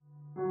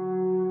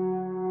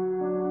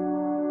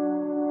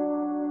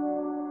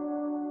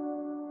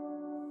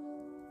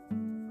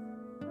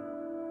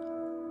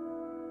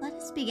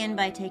Just begin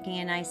by taking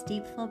a nice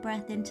deep full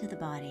breath into the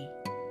body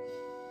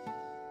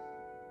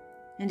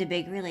and a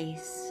big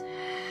release.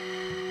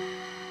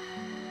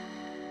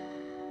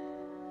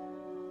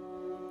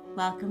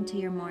 Welcome to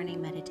your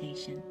morning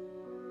meditation.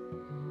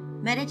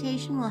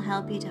 Meditation will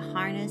help you to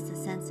harness a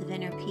sense of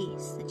inner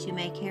peace that you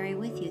may carry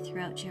with you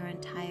throughout your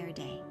entire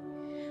day.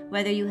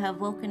 Whether you have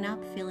woken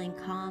up feeling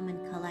calm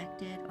and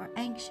collected or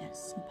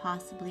anxious and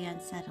possibly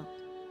unsettled,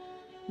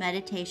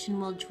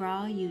 meditation will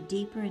draw you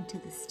deeper into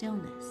the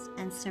stillness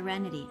and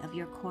serenity of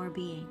your core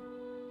being.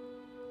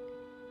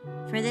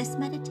 For this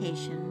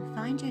meditation,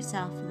 find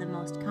yourself in the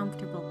most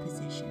comfortable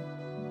position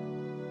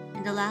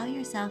and allow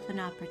yourself an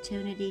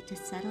opportunity to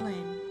settle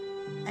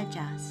in,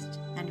 adjust,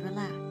 and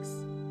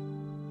relax.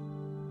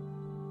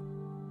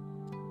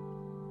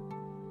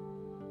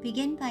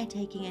 Begin by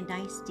taking a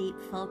nice deep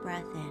full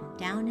breath in,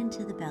 down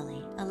into the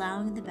belly,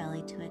 allowing the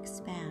belly to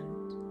expand.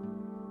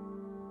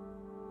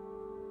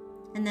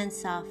 And then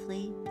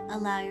softly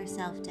allow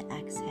yourself to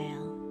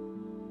exhale.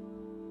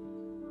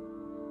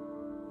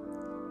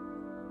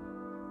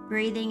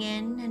 Breathing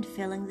in and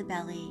filling the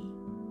belly.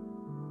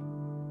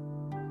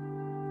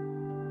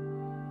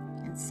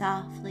 And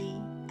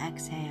softly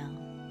exhale.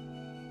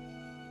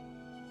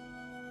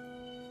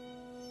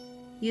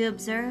 You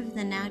observe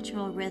the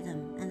natural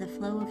rhythm and the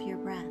flow of your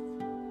breath,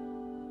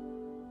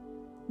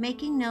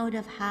 making note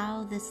of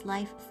how this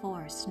life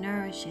force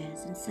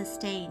nourishes and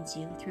sustains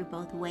you through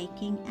both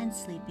waking and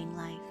sleeping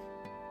life.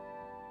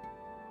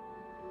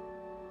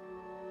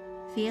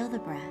 Feel the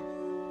breath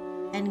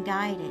and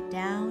guide it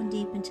down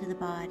deep into the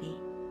body.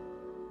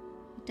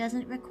 It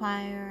doesn't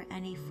require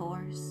any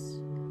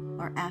force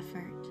or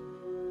effort.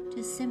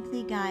 Just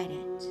simply guide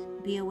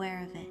it, be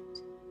aware of it.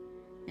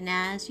 And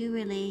as you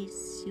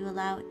release, you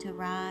allow it to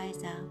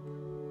rise up,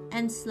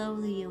 and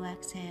slowly you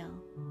exhale.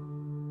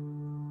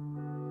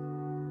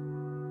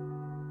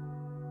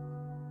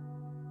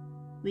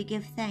 We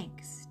give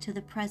thanks to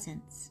the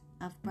presence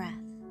of breath.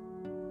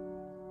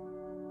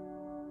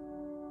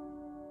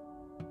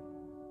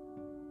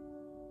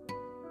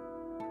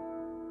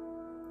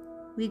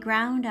 We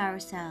ground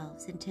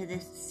ourselves into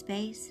this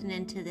space and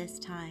into this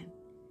time,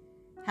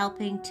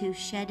 helping to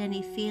shed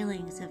any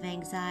feelings of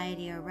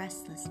anxiety or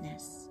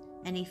restlessness,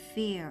 any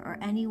fear or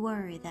any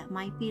worry that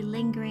might be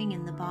lingering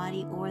in the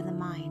body or the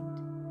mind.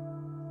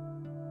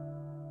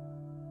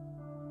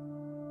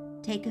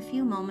 Take a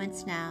few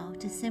moments now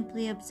to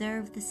simply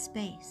observe the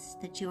space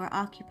that you are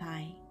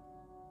occupying.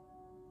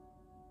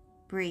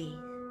 Breathe.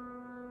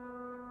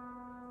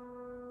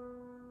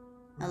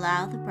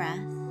 Allow the breath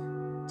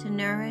to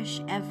nourish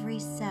every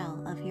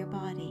cell of your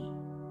body.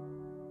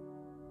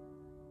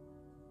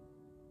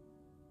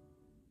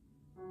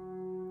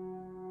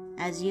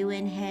 As you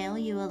inhale,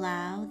 you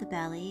allow the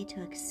belly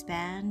to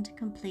expand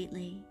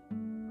completely.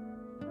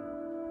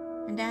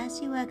 And as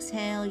you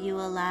exhale, you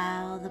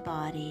allow the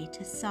body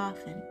to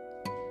soften,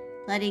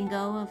 letting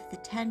go of the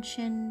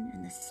tension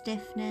and the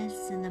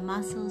stiffness in the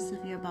muscles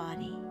of your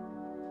body.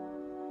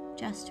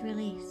 Just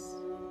release.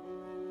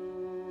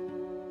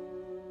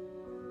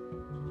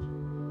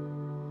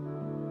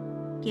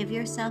 Give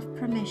yourself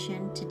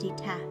permission to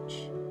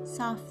detach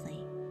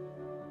softly,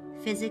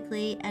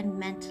 physically and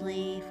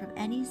mentally, from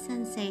any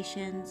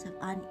sensations of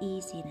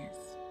uneasiness.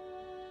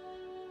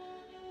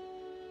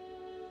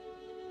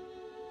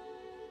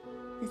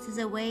 This is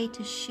a way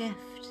to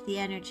shift the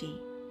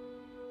energy,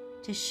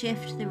 to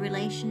shift the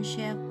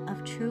relationship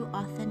of true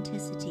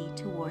authenticity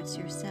towards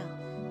yourself.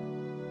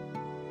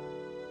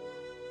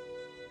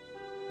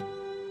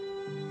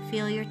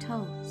 Feel your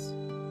toes.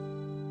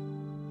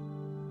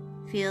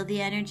 Feel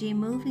the energy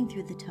moving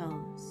through the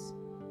toes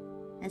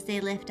as they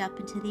lift up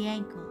into the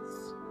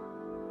ankles,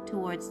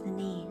 towards the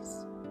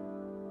knees.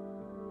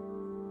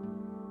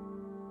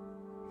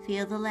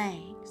 Feel the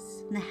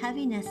legs and the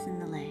heaviness in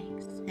the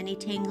legs, any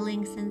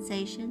tingling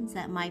sensations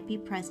that might be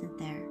present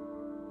there,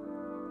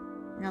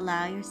 and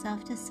allow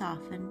yourself to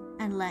soften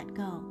and let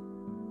go.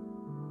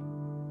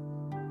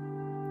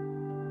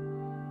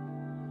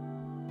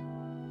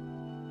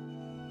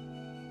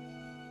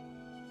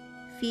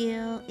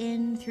 Feel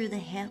in through the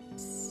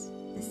hips,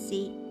 the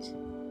seat,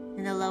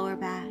 and the lower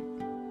back.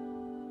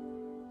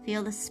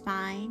 Feel the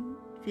spine.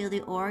 Feel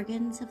the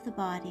organs of the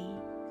body.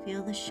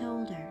 Feel the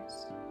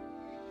shoulders.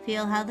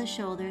 Feel how the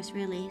shoulders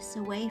release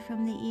away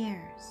from the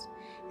ears.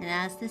 And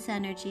as this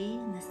energy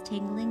and this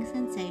tingling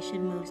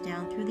sensation moves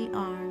down through the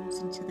arms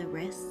into the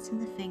wrists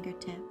and the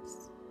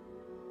fingertips,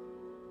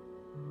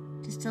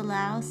 just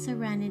allow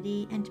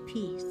serenity and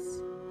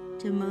peace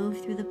to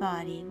move through the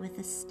body with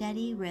a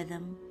steady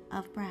rhythm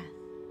of breath.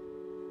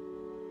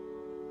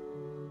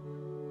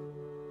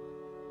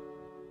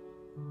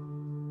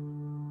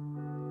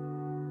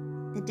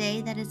 The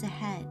day that is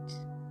ahead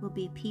will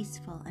be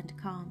peaceful and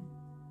calm.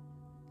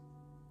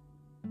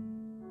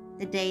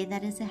 The day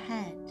that is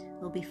ahead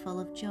will be full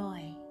of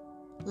joy,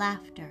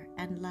 laughter,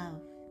 and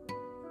love.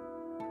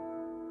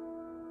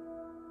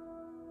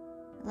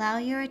 Allow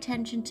your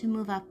attention to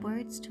move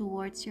upwards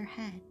towards your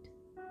head,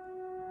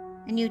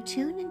 and you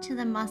tune into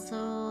the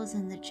muscles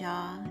in the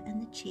jaw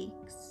and the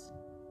cheeks.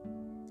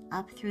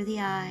 up through the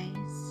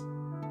eyes,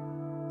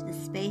 to the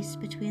space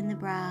between the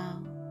brow,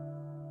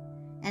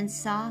 and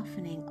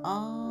softening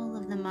all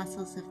of the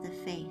muscles of the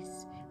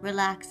face,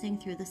 relaxing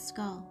through the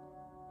skull.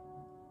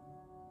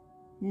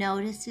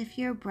 Notice if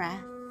your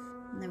breath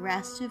and the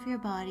rest of your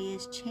body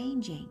is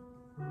changing.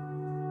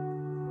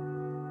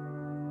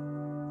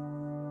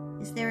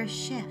 Is there a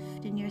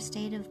shift in your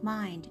state of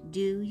mind?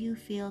 Do you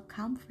feel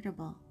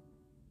comfortable?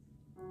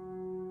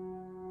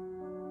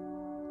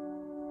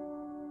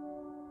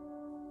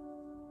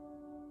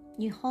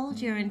 You hold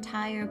your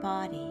entire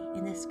body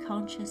in this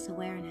conscious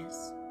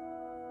awareness.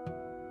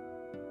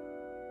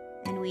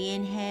 And we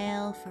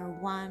inhale for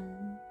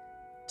 1,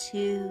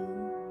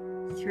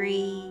 2,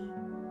 3,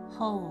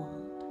 hold,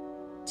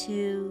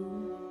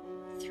 2,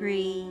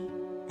 3,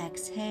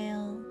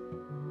 exhale,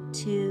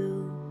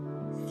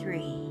 2,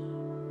 3.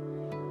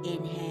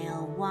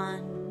 Inhale,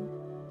 1,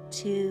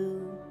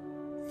 2,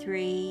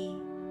 3,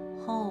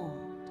 hold,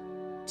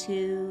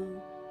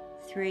 2,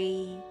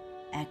 3,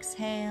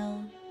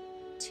 exhale,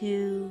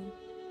 2,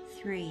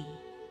 3.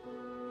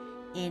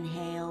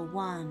 Inhale,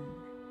 1,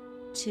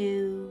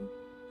 2,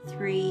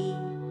 3,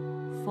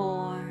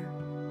 4,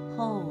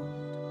 hold,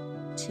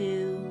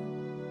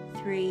 2,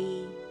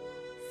 3,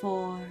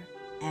 4,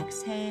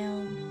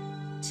 exhale,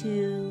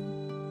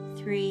 2,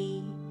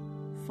 3,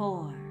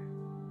 4.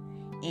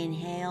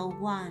 Inhale,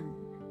 1,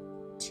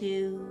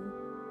 2,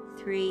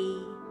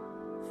 3,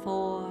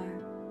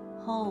 4,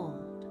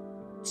 hold,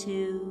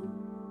 2,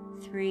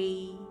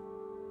 3,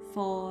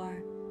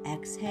 4,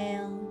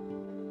 exhale,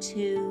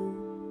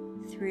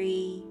 2,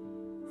 3,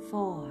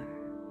 4.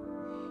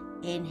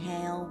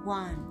 Inhale,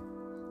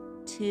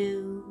 1,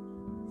 2,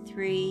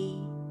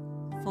 3,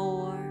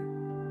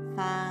 4,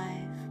 5,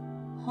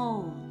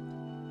 hold,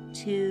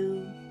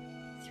 2,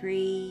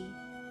 3,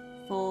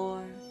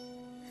 4,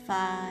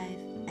 5,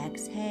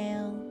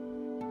 exhale,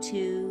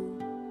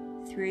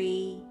 2,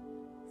 3,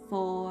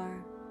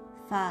 4,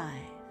 5.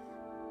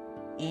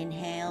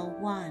 Inhale,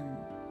 1,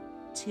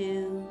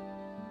 2,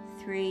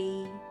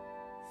 3,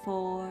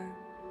 4,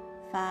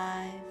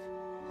 5,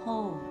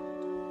 hold,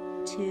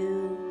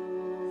 2,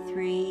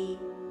 3,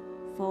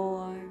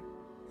 4,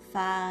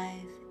 5,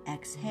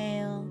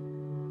 exhale,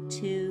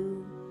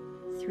 2,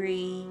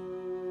 3,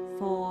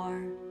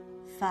 4,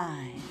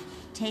 5.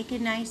 Take a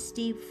nice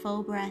deep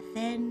full breath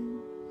in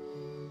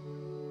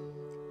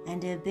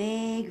and a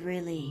big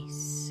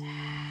release.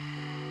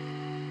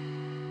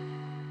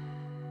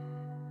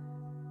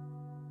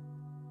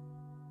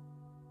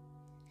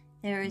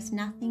 There is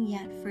nothing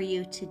yet for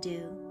you to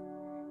do,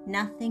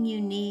 nothing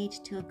you need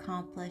to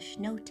accomplish,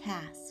 no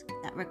task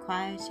that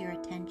requires your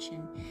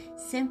attention.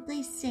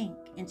 Simply sink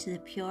into the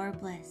pure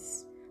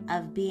bliss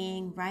of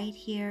being right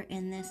here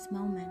in this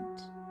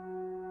moment.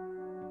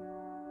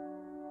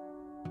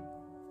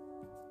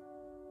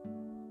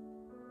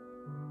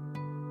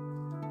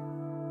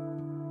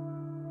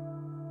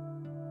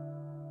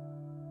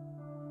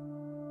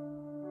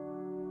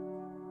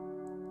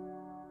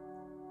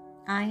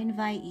 I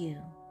invite you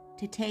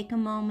to take a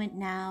moment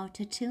now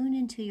to tune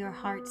into your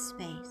heart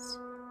space,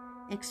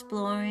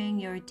 exploring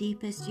your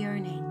deepest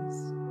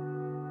yearnings.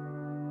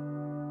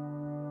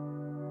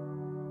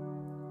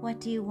 What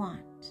do you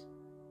want?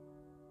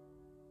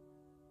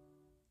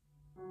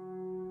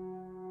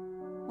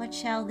 What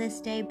shall this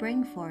day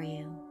bring for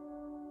you?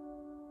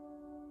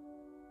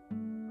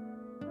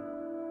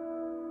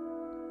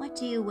 What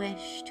do you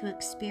wish to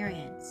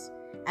experience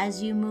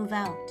as you move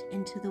out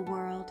into the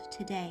world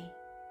today?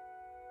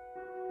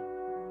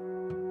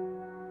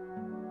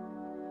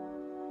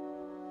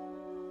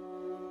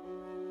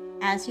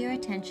 As your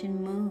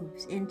attention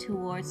moves in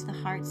towards the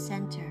heart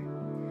center,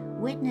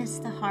 witness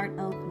the heart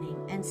opening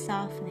and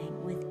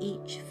softening with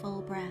each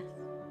full breath.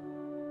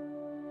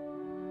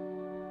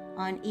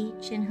 On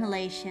each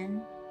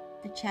inhalation,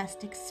 the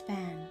chest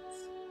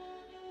expands,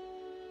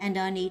 and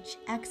on each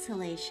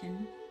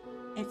exhalation,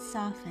 it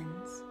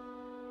softens,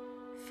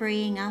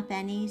 freeing up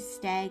any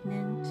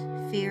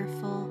stagnant,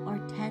 fearful, or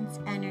tense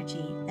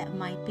energy that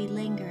might be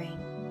lingering.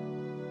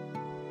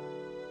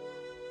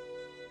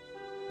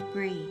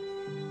 Breathe.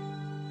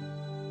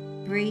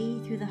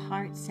 Breathe through the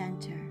heart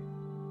center,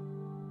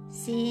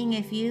 seeing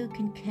if you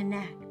can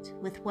connect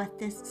with what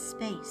this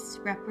space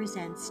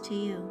represents to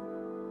you.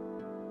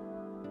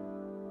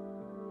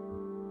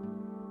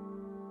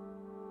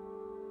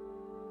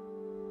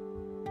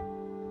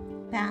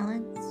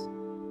 Balance,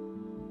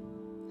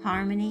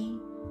 harmony,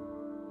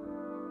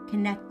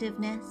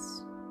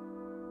 connectiveness,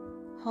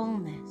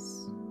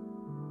 wholeness.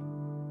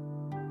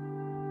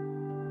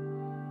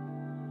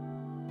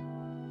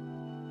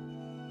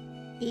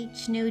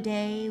 Each new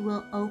day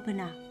will open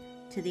up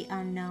to the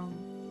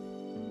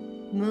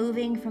unknown.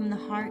 Moving from the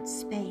heart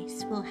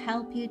space will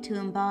help you to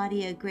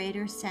embody a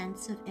greater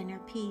sense of inner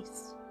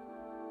peace.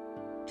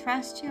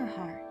 Trust your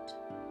heart.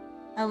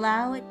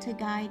 Allow it to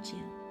guide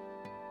you.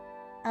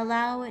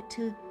 Allow it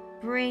to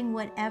bring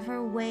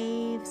whatever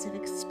waves of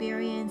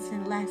experience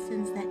and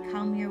lessons that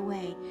come your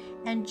way,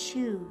 and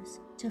choose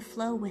to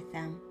flow with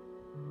them.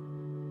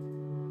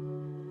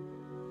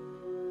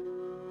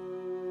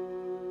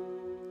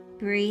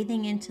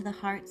 Breathing into the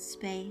heart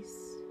space,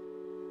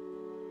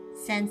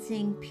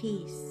 sensing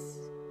peace,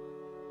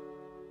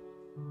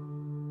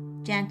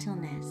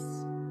 gentleness,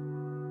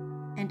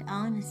 and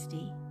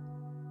honesty.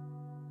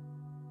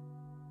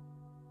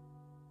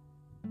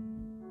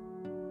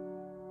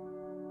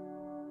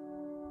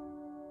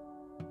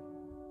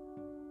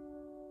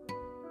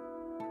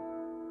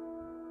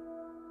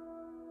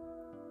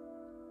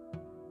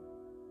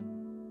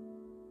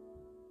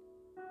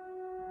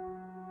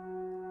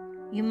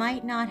 You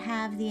might not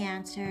have the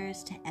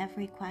answers to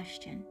every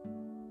question,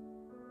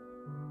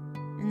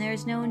 and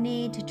there's no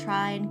need to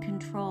try and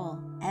control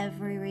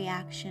every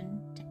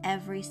reaction to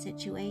every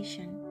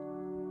situation.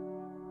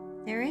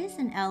 There is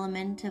an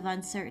element of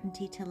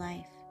uncertainty to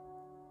life.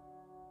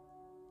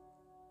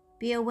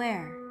 Be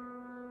aware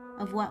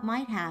of what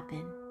might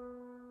happen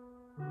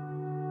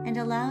and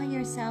allow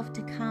yourself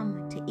to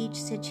come to each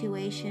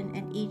situation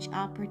and each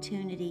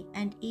opportunity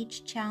and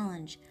each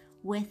challenge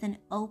with an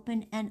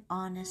open and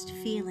honest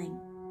feeling.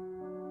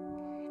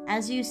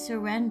 As you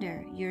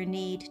surrender your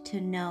need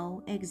to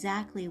know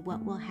exactly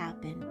what will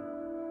happen,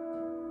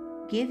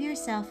 give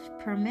yourself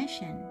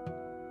permission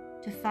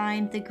to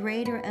find the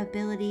greater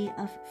ability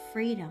of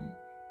freedom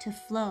to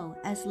flow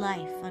as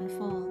life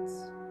unfolds.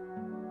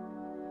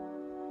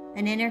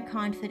 An inner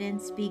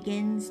confidence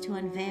begins to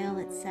unveil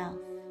itself.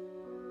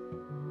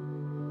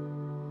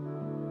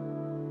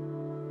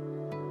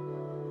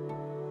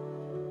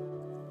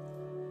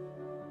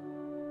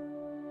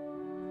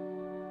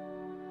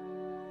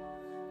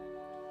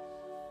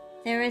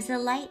 There is a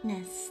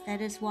lightness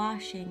that is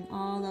washing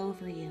all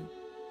over you,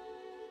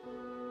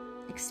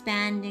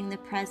 expanding the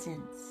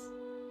presence.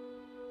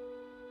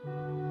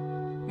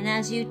 And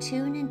as you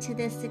tune into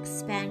this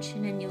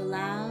expansion and you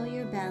allow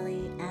your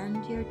belly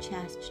and your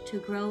chest to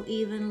grow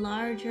even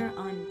larger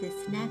on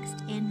this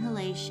next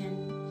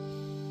inhalation,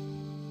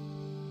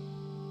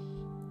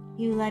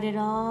 you let it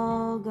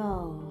all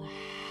go.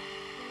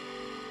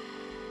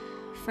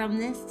 From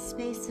this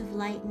space of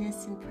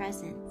lightness and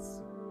presence,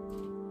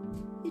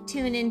 you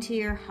tune into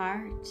your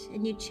heart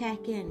and you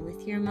check in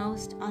with your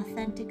most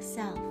authentic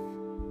self.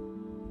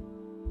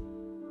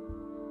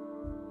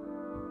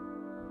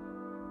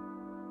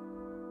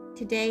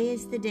 Today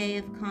is the day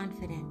of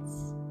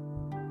confidence.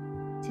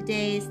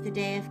 Today is the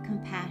day of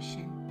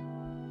compassion.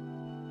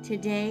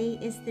 Today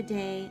is the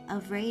day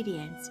of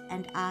radiance,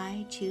 and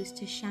I choose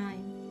to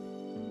shine.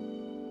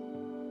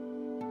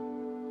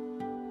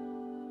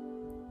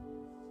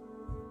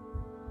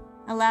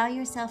 Allow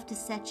yourself to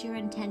set your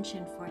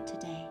intention for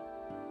today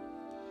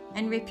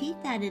and repeat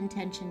that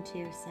intention to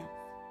yourself.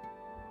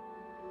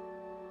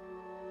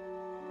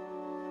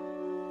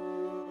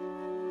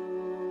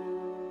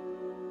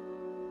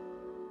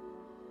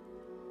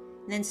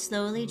 Then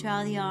slowly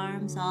draw the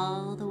arms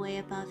all the way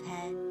above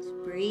head,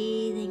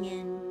 breathing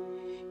in,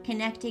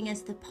 connecting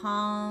as the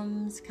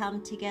palms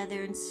come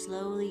together, and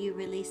slowly you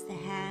release the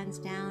hands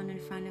down in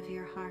front of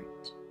your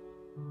heart.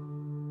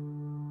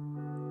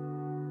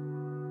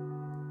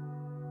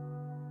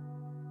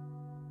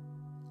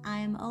 I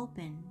am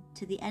open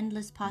to the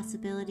endless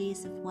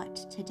possibilities of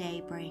what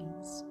today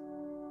brings.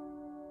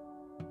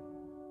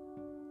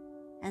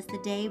 As the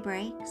day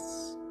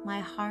breaks, my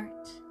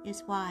heart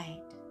is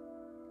wide.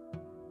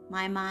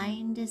 My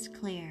mind is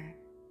clear,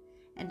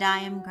 and I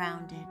am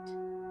grounded,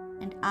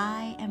 and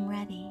I am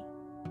ready.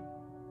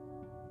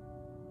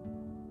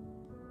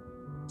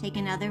 Take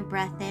another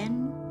breath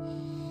in,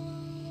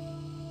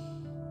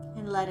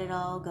 and let it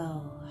all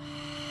go.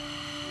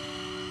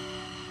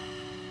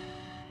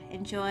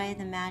 Enjoy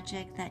the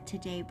magic that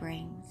today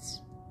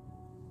brings.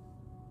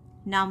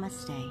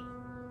 Namaste.